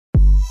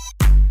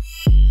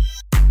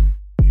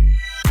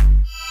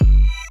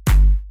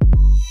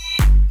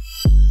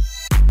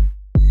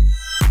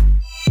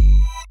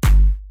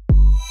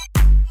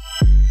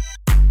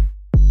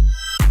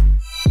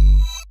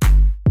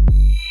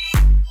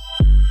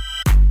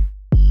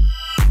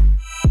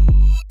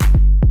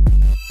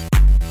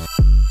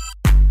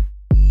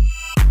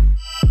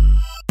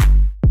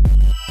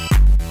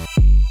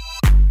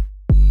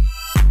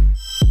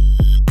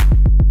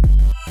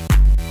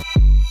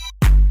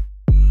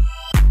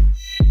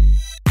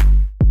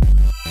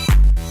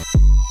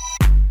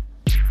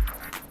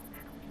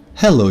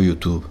Hello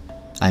YouTube,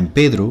 I'm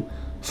Pedro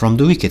from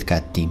the Wicked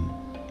Cat team.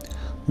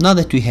 Now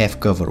that we have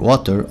covered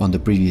water on the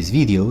previous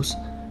videos,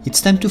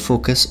 it's time to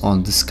focus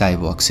on the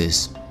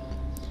skyboxes.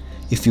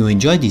 If you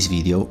enjoyed this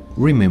video,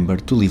 remember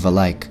to leave a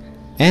like,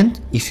 and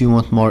if you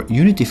want more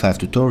Unity 5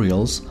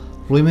 tutorials,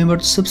 remember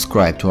to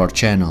subscribe to our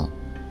channel.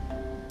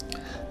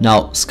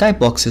 Now,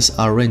 skyboxes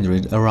are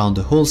rendered around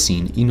the whole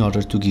scene in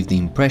order to give the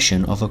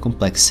impression of a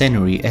complex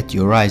scenery at the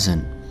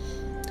horizon.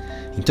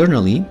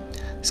 Internally,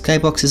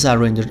 skyboxes are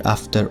rendered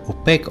after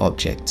opaque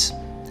objects,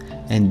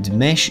 and the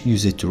mesh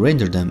used to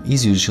render them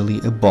is usually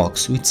a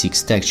box with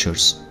 6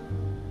 textures.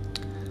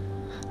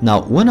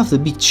 Now, one of the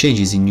big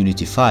changes in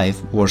Unity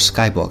 5 were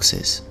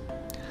skyboxes.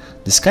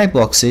 The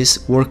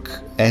skyboxes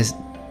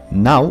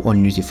now on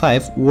Unity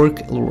 5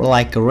 work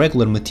like a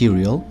regular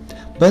material,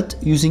 but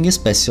using a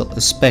special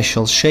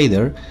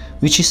shader,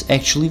 which is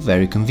actually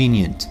very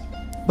convenient.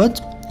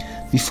 But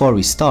before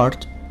we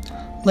start,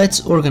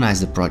 let's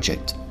organize the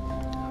project.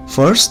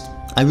 First,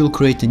 I will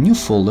create a new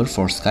folder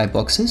for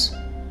skyboxes.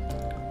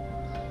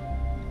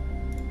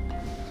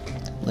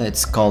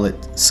 Let's call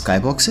it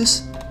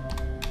Skyboxes.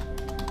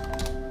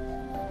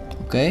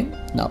 Okay,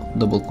 now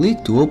double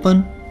click to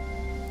open.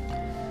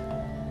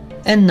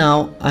 And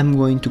now I'm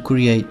going to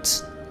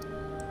create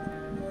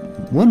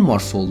one more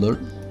folder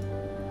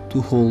to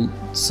hold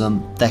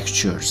some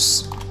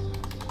textures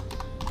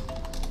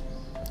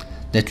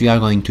that we are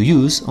going to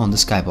use on the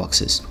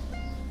skyboxes.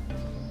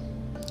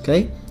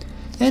 Okay,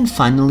 and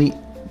finally,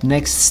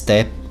 next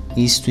step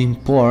is to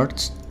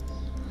import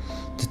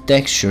the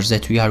textures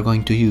that we are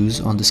going to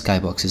use on the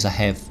skyboxes. I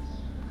have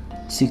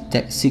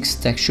six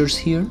textures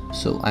here,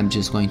 so I'm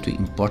just going to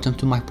import them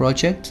to my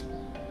project.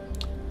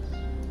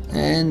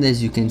 And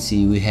as you can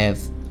see, we have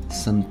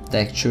some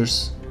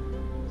textures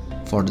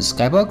for the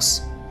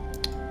skybox.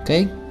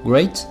 Okay,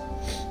 great.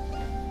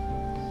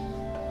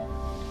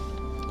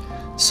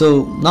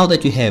 So now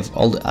that we have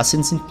all the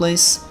assets in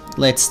place,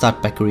 let's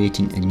start by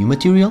creating a new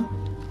material.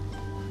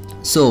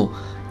 So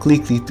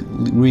click with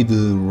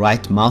the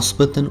right mouse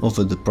button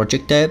over the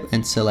project tab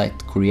and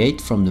select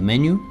create from the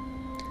menu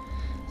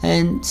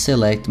and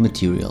select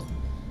material.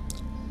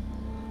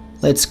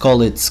 Let's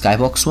call it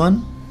Skybox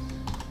 1.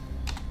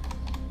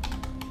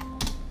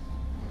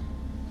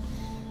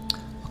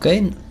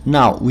 Okay,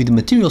 now with the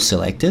material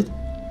selected,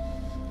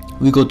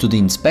 we go to the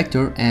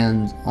inspector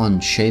and on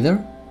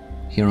shader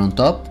here on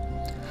top,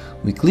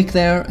 we click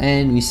there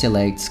and we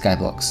select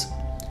Skybox.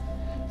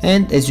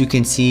 And as you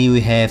can see,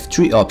 we have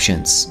 3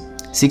 options: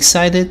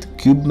 6-sided,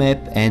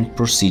 cubemap and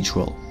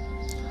procedural.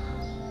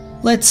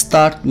 Let's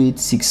start with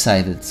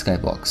 6-sided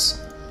skybox.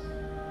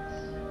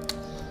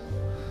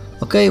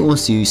 Okay,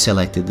 once you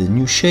selected the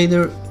new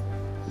shader,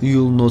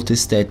 you'll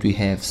notice that we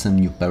have some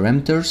new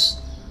parameters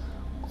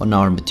on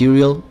our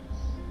material.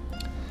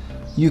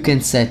 You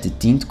can set the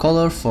tint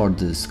color for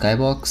the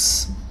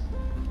skybox.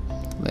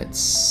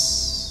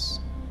 Let's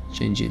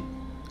change it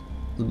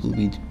a little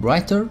bit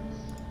brighter.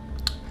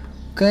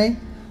 Okay,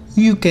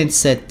 you can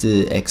set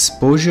the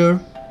exposure,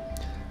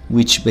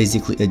 which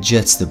basically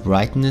adjusts the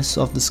brightness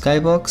of the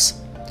skybox.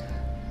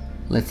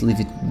 Let's leave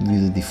it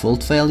with the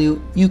default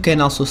value. You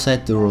can also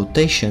set the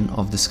rotation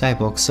of the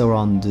skybox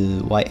around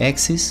the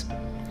y-axis,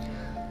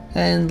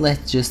 and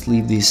let's just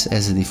leave this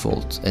as a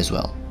default as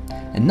well.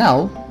 And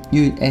now,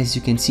 as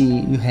you can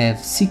see, you have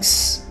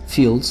 6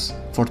 fields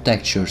for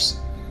textures.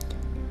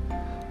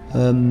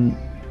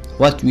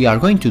 What we are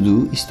going to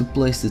do is to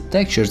place the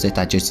textures that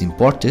I just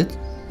imported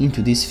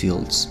into these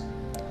fields.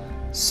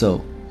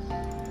 So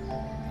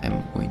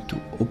I'm going to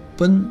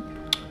open,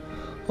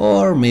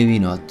 or maybe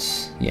not,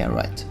 yeah,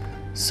 right.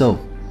 So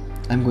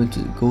I'm going to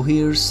go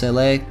here,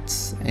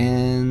 select,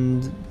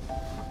 and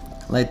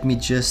let me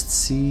just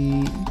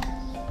see,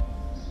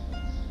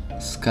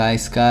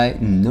 sky,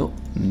 no,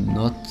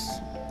 not,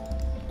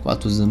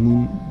 what was the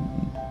moon?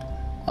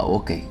 Oh,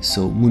 okay,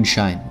 so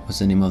moonshine was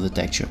the name of the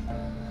texture.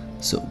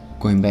 So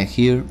going back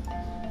here,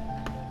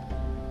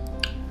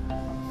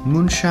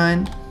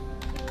 moonshine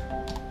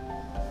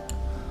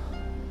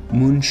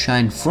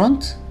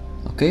front.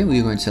 Okay,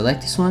 we're going to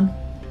select this one.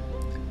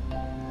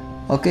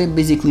 Okay,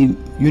 basically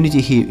Unity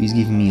here is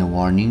giving me a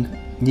warning.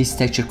 This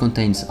texture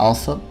contains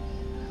alpha,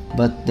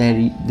 but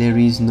there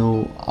is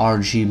no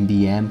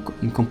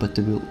RGBM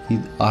incompatible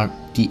with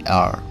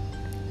RTR.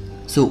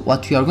 So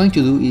what we are going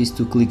to do is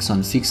to click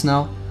on fix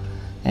now,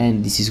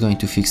 and this is going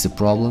to fix the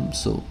problem,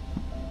 so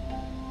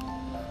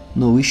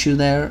no issue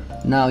there.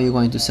 Now you're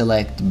going to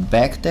select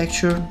back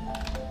texture,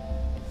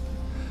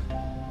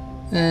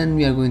 and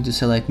we are going to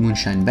select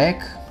moonshine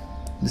back,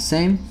 the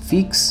same,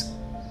 fix,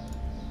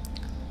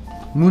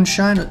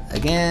 moonshine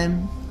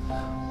again,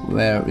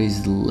 where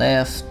is the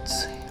left,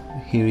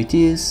 here it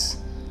is,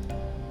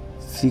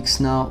 fix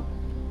now,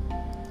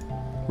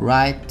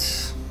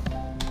 right.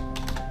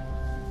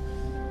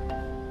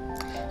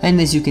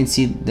 And as you can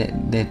see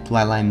that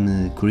while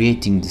I'm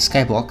creating the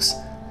skybox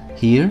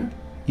here,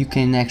 you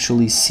can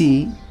actually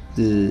see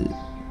the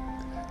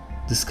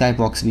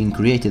skybox being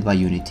created by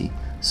Unity.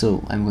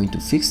 So I'm going to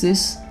fix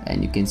this,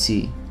 and you can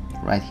see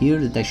right here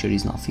the texture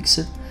is now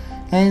fixed,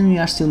 and we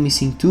are still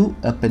missing 2,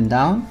 up and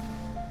down.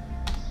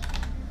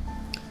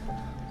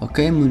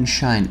 Okay,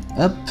 moonshine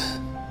up,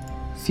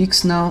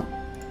 fix now,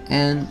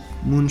 and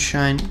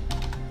moonshine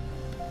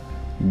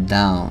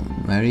down.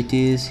 Where it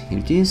is? Here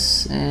it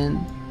is, and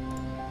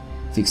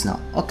fix now.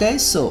 Okay,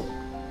 so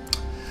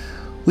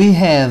we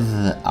have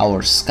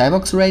our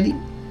skybox ready.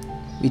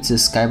 It's a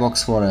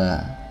skybox for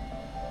a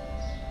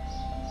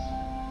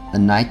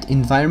night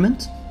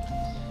environment.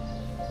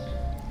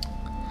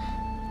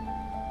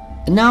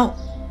 And now,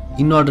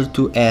 in order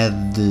to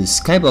add the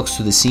skybox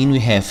to the scene, we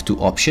have 2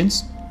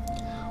 options.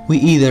 We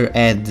either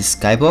add the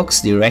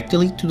skybox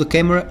directly to the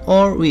camera,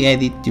 or we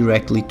add it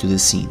directly to the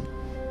scene.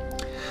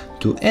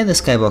 To add the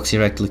skybox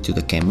directly to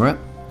the camera,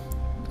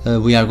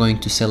 we are going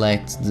to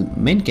select the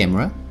main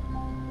camera.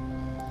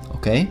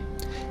 Okay,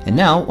 and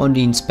now on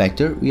the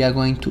inspector we are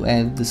going to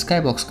add the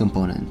skybox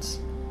component.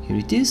 Here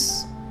it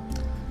is.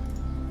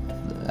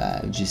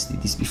 I just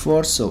did this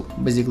before, so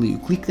basically you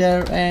click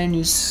there and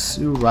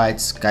you write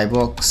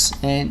skybox,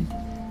 and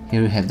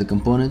here you have the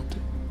component.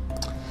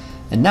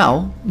 And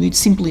now we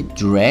simply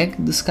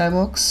drag the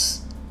skybox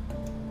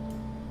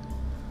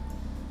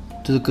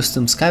to the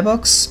custom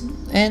skybox,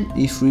 and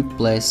if we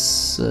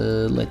place,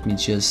 let me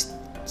just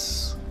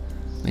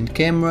main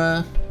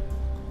camera,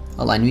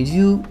 align with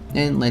view,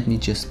 and let me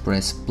just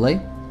press play.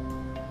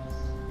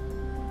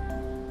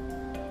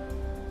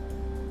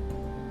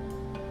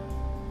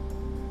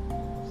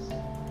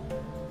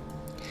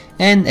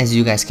 And as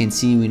you guys can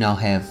see, we now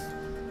have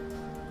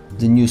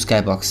the new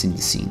skybox in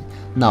the scene.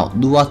 Now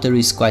the water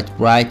is quite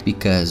bright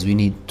because we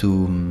need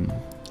to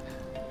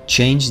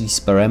change these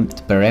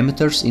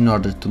parameters in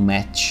order to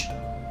match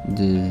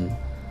the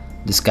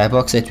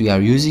skybox that we are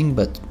using,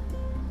 but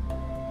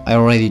I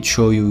already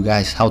showed you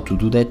guys how to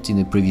do that in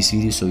the previous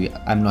video, so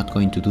I'm not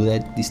going to do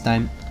that this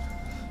time.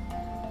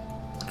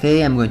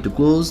 Okay, I'm going to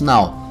close.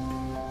 Now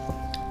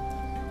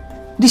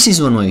this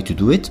is one way to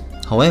do it.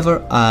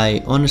 However,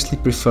 I honestly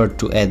prefer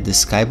to add the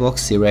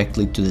skybox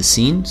directly to the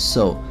scene,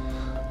 so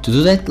to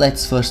do that,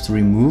 let's first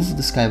remove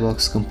the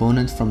skybox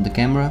component from the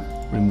camera.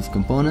 Remove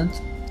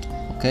component.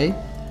 Okay,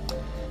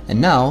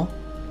 and now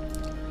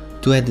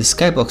to add the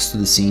skybox to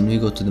the scene, we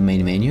go to the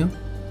main menu,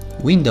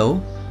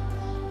 window,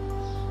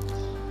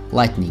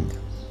 lightning,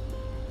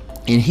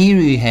 and here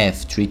we have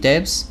 3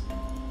 tabs.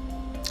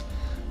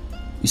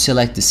 You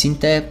select the scene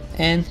tab,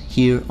 and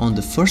here on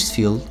the first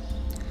field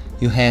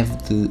you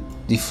have the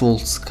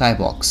default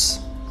skybox.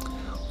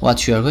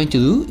 What you are going to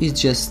do is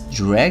just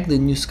drag the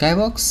new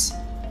skybox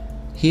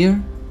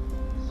here,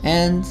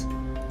 and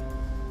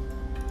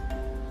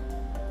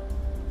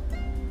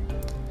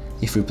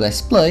if we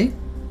press play,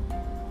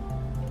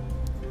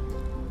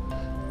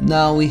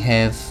 now we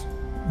have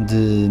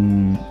the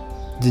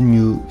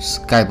new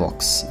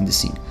skybox in the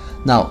scene.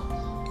 Now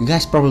you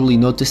guys probably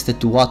noticed that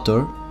the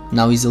water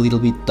now is a little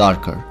bit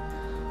darker.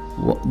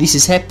 This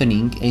is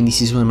happening, and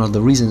this is one of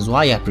the reasons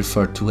why I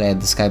prefer to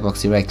add the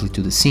skybox directly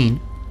to the scene,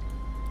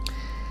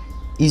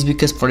 is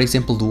because, for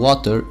example, the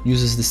water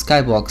uses the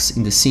skybox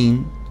in the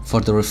scene for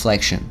the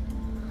reflection.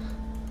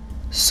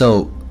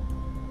 So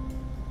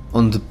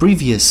on the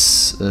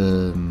previous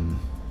when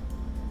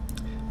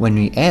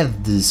we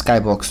add the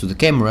skybox to the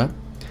camera,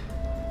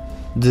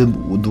 the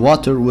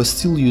water was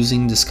still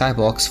using the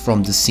skybox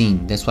from the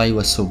scene. That's why it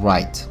was so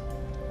bright.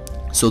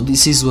 So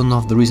this is one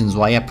of the reasons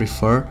why I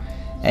prefer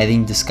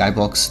adding the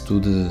skybox to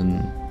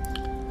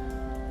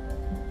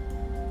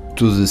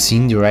the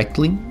scene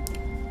directly.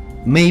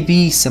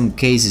 Maybe some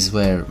cases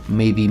where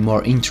maybe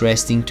more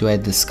interesting to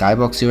add the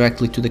skybox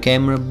directly to the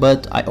camera,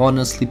 but I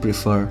honestly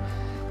prefer,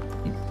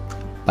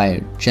 by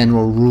a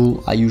general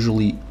rule, I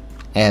usually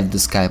add the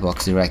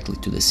skybox directly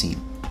to the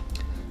scene.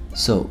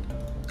 So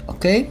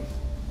okay,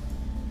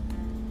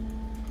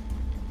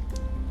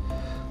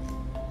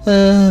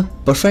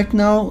 perfect.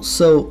 Now,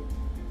 so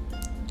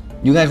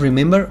you guys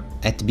remember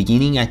at the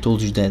beginning I told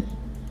you that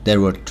there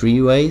were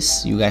 3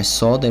 ways. You guys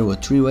saw there were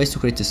 3 ways to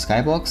create a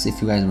skybox,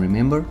 if you guys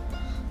remember.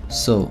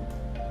 So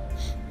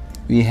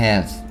we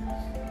have,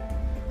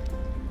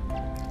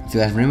 if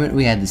you guys remember,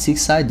 we had the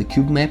 6-side, the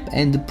cube map,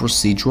 and the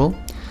procedural.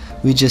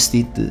 We just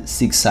did the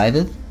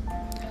 6-sided.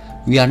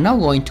 We are now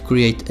going to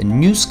create a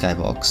new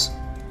skybox.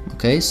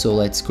 Okay, so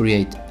let's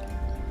create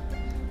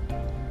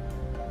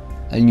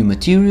a new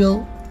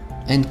material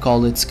and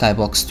call it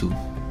skybox 2.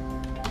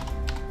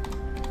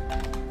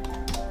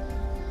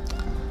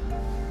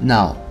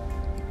 Now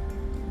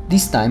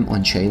this time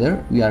on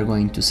shader we are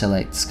going to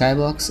select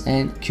skybox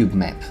and cube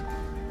map.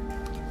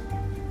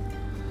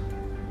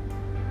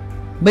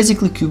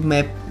 Basically, cube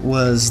map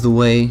was the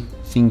way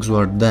things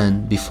were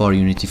done before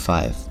Unity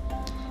 5.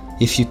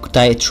 If you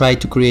try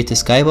to create a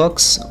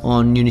skybox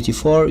on Unity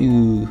 4,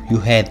 you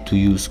had to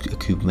use a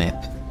cube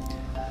map.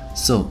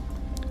 So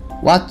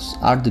what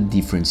are the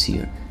difference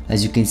here?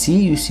 As you can see,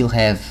 you still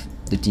have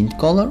the tint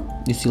color,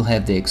 you still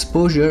have the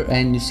exposure,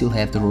 and you still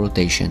have the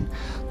rotation.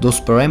 Those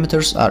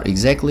parameters are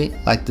exactly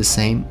like the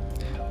same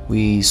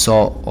we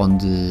saw on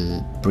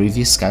the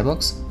previous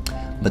skybox,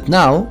 but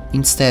now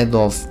instead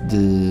of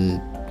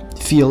the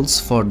fields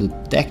for the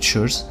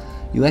textures,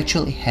 you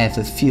actually have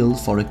a field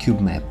for a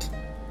cube map.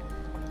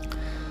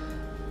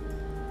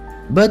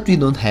 But we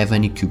don't have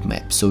any cube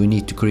map, so we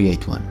need to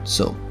create one.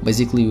 So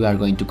basically we are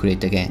going to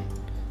create again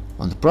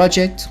on the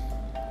project,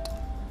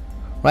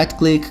 right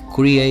click,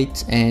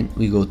 create, and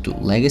we go to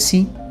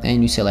legacy and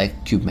we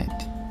select cube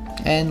map,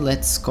 and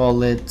let's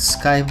call it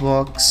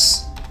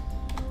skybox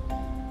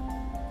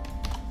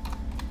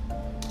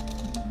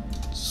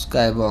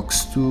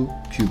 2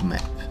 cube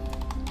map.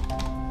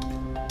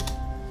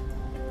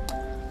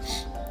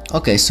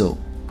 Okay, so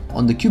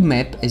on the cube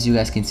map, as you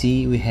guys can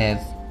see, we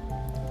have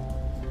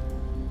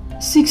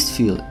six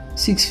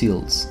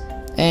fields,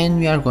 and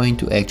we are going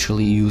to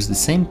actually use the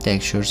same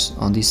textures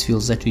on these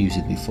fields that we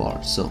used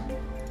before. So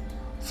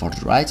for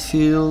the right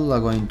field, we are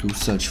going to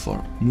search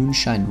for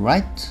moonshine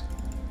right.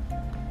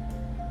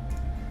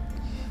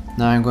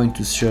 Now I'm going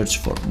to search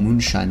for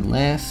moonshine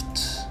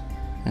left,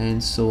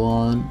 and so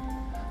on.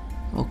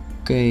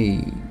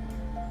 Okay,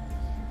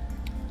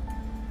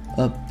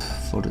 up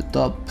for the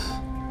top.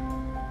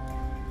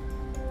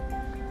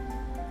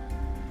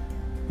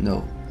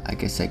 No, I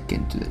guess I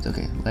can't do that.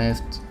 Okay,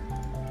 left.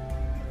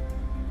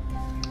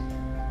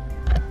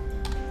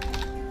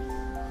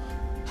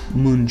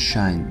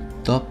 Moonshine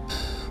top,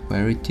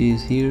 where it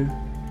is here.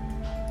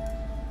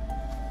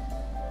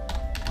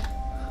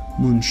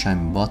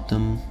 Moonshine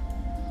bottom,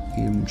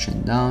 here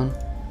moonshine down.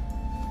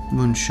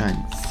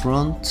 Moonshine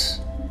front,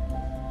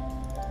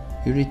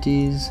 here it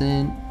is,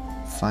 and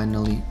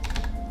finally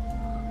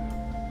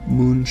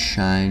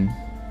moonshine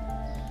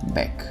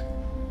back.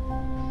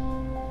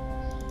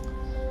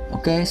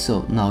 Okay,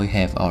 so now we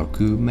have our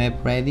cube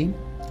map ready.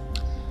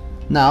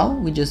 Now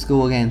we just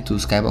go again to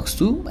Skybox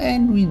 2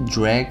 and we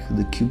drag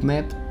the cube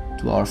map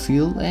to our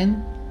field,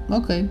 and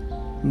okay,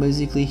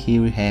 basically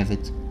here we have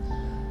it.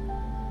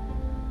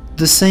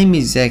 The same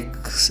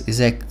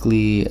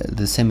exactly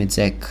the same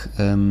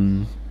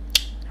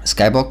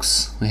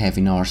skybox we have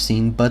in our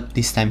scene, but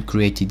this time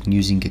created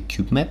using a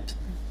cube map.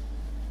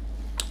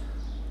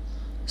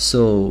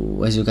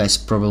 So as you guys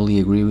probably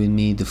agree with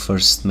me, the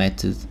first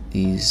method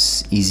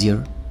is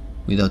easier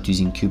without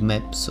using cube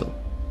map, so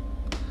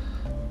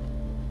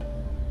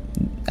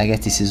I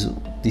guess this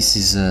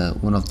is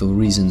one of the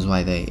reasons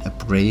why they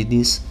upgraded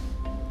this.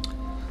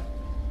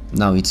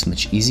 Now it's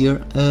much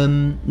easier.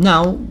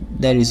 Now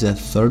there is a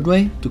third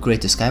way to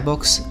create a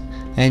skybox,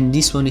 and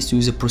this one is to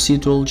use a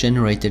procedural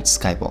generated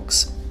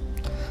skybox.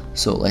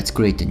 So let's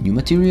create a new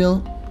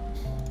material.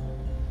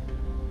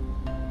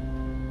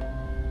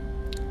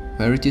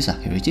 Where it is?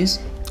 Here it is.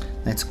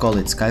 Let's call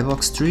it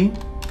skybox 3.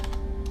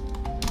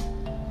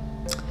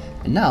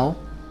 And now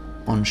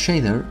on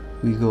shader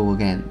we go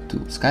again to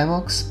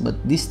skybox, but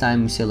this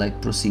time we select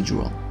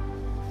procedural.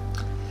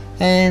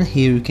 And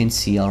here you can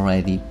see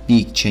already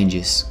big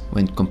changes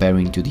when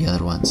comparing to the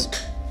other ones.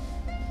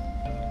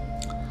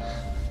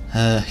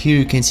 Here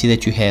you can see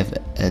that you have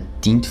a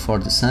tint for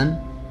the sun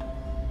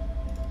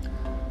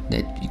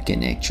that you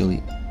can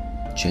actually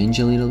change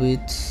a little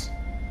bit.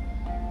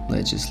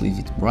 Let's just leave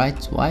it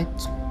bright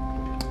white.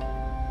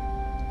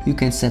 You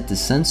can set the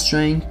sun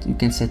strength, you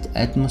can set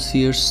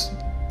atmospheres,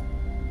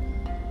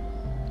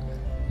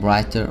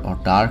 brighter or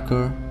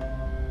darker.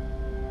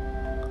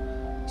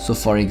 So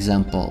for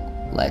example,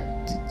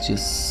 let's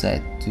just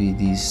set with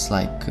this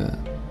like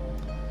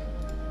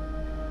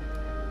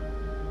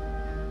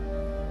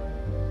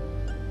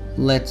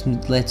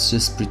let's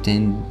just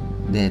pretend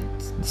that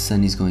the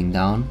sun is going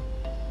down.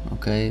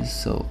 Okay,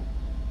 so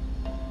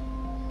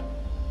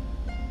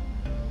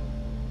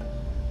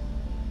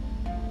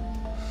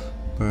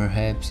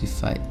perhaps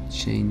if I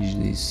change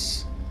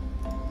this,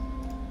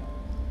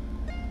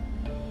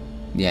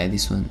 yeah,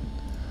 this one,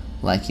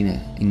 like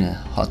in a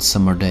hot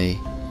summer day,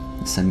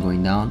 the sun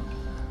going down.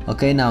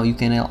 Okay, now you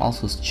can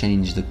also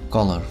change the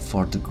color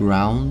for the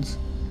ground.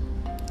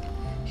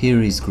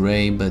 Here is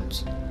gray,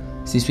 but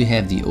since we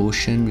have the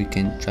ocean, we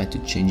can try to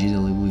change it a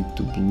little bit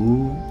to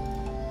blue,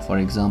 for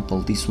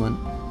example this one.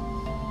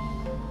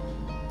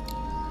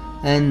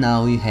 And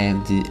now you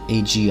have the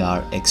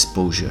HDR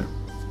exposure.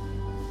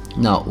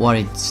 Now what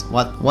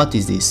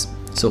is this?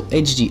 So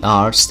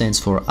HDR stands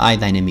for high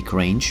dynamic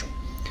range,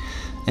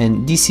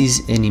 and this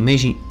is an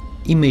image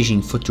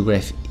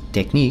photographic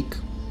technique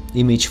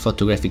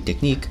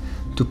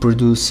to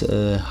produce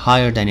a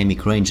higher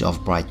dynamic range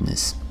of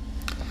brightness.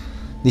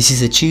 This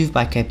is achieved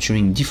by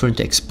capturing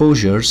different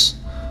exposures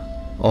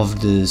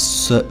of the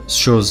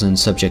chosen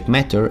subject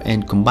matter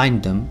and combine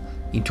them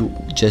into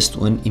just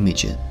one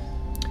image.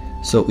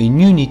 So in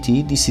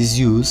Unity this is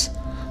used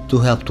to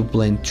help to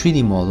blend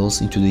 3D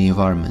models into the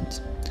environment,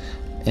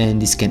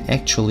 and this can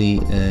actually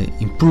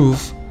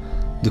improve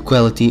the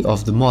quality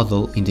of the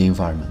model in the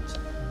environment.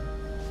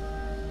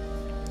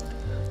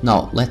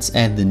 Now let's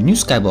add the new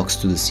skybox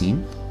to the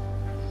scene.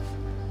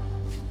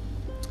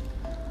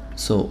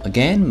 So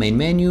again, main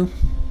menu,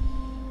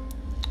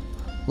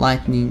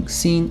 lightning,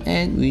 scene,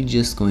 and we're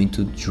just going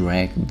to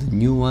drag the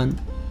new one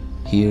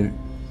here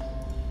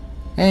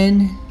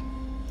and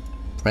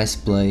press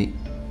play.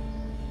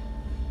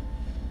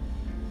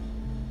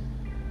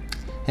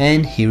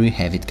 And here we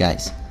have it,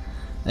 guys.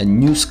 a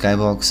new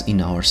skybox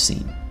in our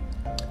scene.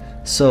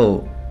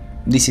 So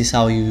this is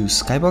how you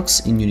use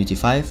Skybox in Unity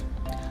 5.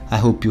 I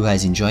hope you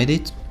guys enjoyed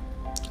it,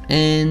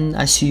 and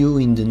I see you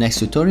in the next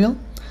tutorial.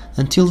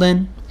 Until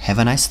then, have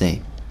a nice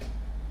day.